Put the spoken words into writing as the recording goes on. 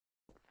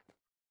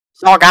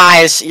So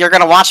guys, you're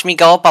gonna watch me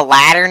go up a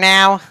ladder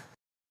now?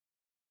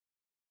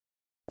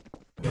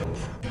 You're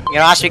gonna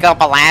watch me go up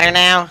a ladder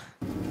now?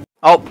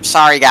 Oh,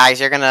 sorry guys,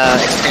 you're gonna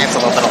experience a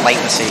little bit of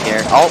latency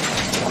here. Oh,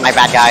 my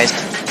bad guys.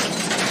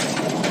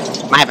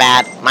 My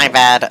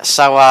bad.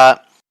 So,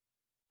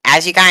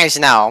 as you guys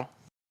know,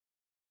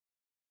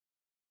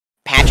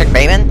 Patrick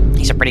Bateman,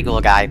 he's a pretty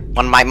cool guy.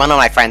 One of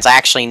my friends, I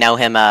actually know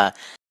him,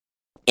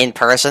 in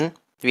person,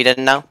 if you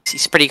didn't know.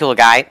 He's a pretty cool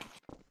guy.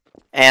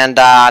 And,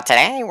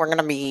 today, we're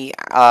gonna be,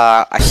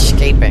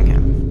 escaping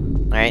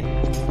him, right?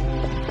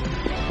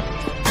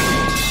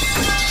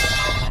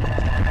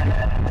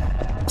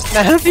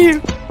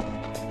 Matthew!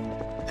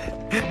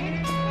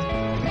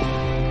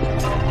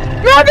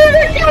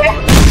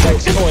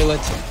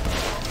 Toilet.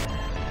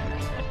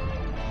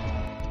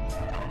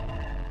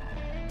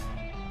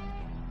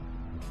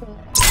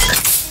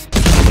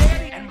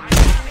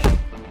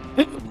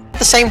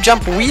 The same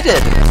jump we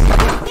did!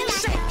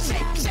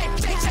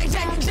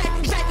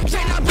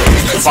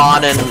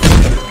 Vaughn and...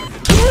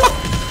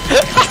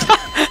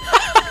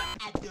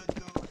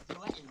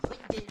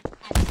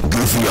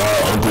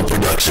 Uncle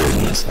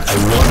Productions. I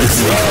want to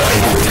see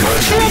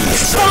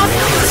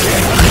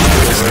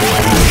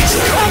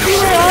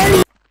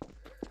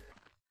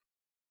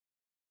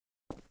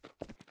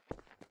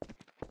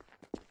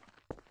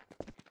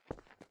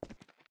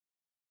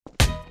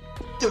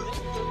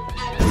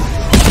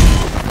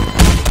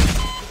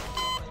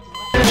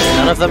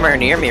None of them are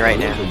near me right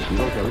now.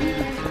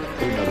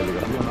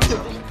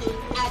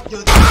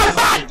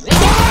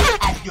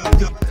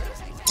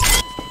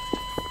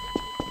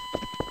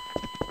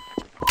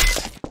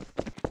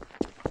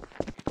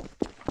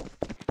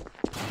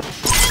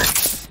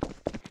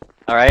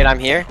 Alright, I'm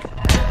here.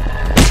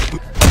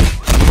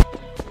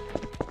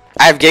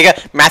 I have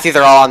Giga. Matthew,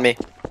 they're all on me.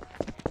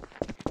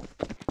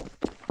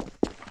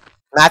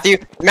 Matthew,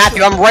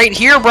 I'm right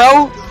here,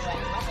 bro!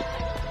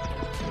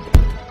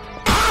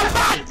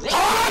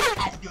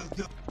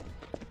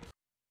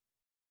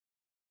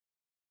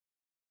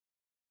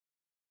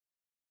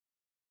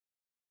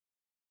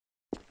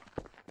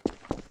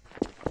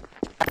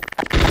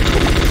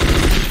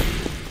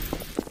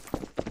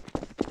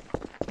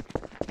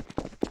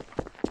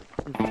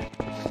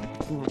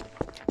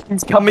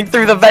 He's coming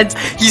through the vent.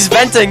 He's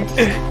venting.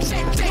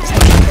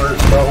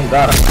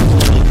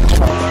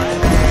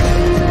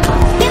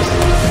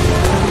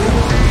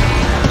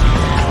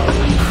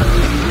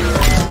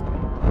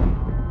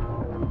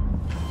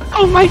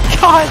 Oh my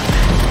god.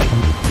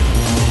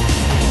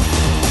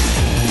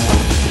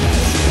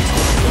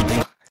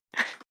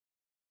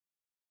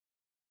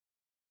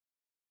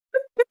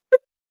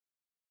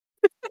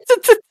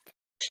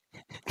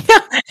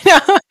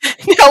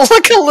 Now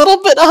look a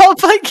little bit up,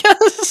 I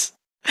guess.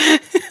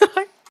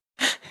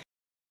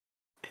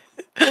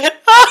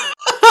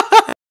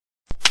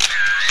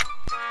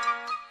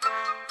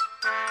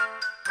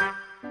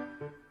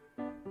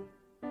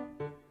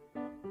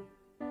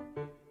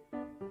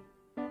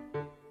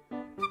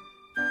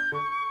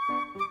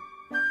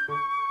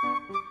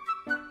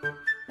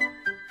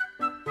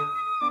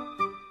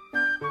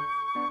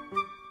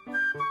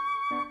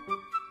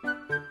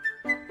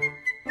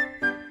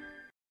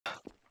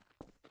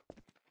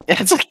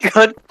 It's a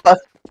good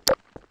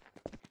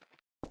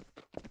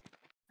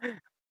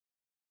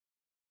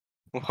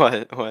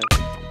What?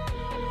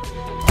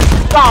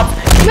 Stop!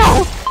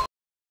 No!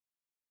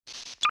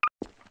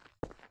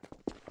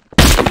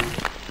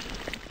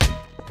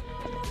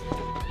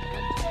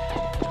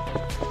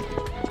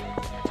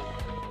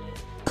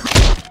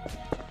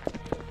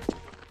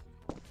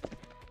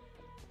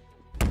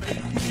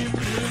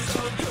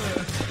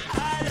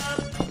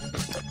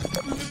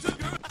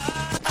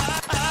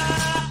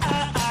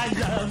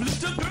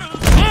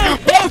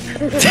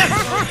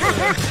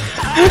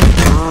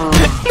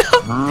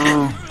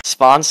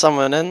 Spawn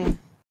someone in.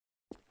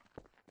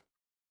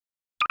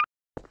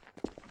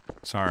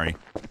 Sorry.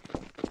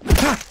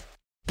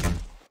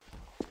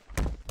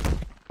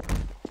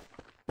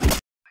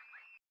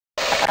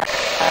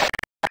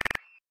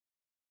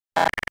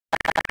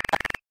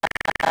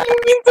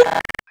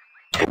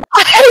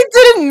 I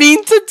didn't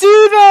mean to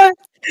do that.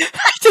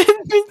 I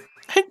didn't mean.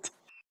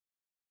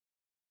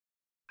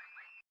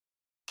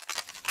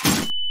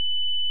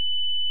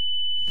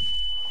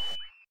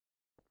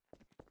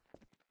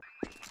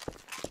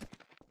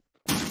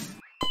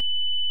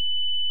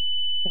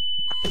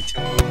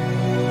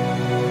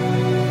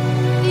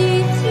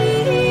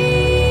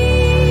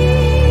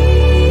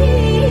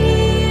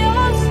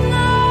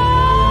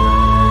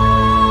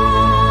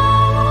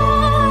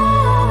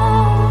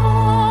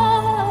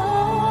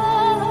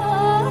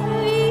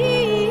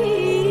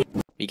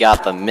 We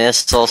got the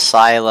missile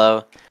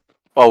silo.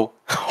 Oh.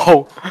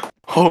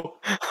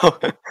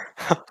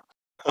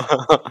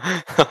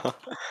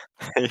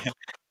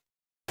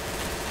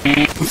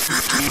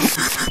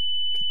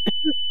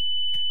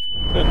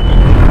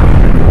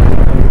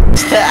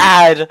 To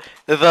add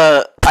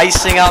the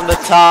icing on the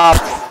top,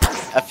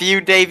 a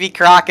few Davy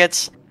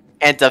Crockett's,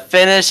 and to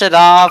finish it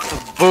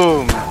off,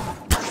 boom.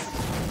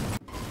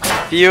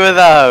 Few of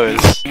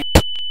those.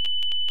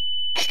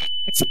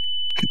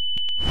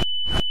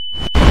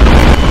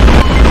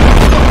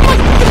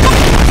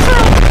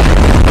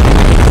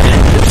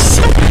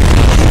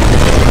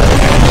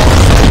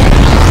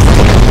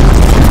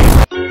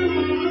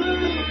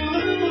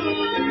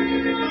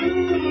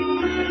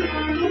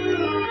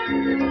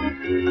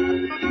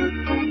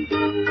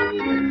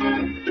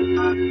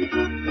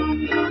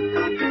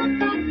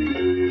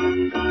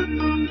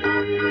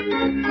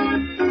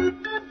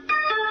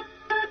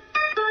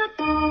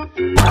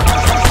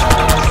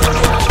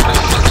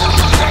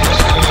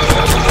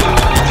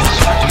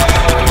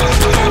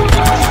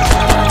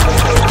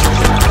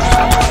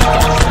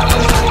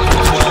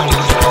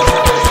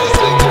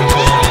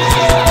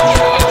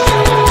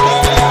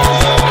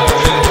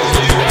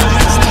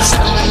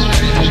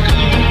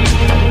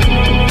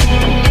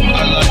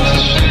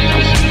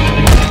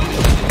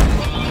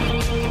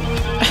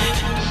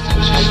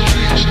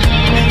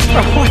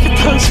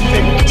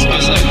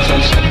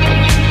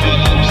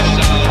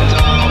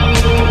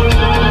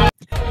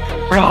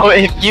 Bro,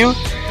 if you...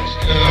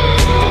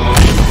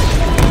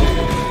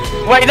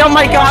 Wait, oh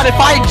my god, if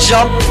I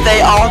jump,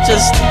 they all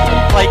just,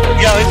 like,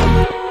 go...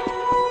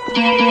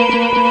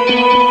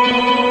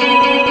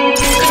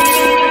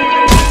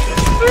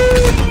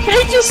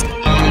 They just...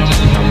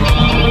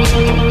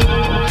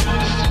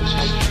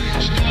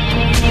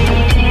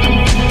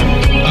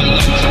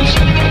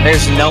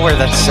 There's nowhere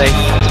that's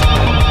safe.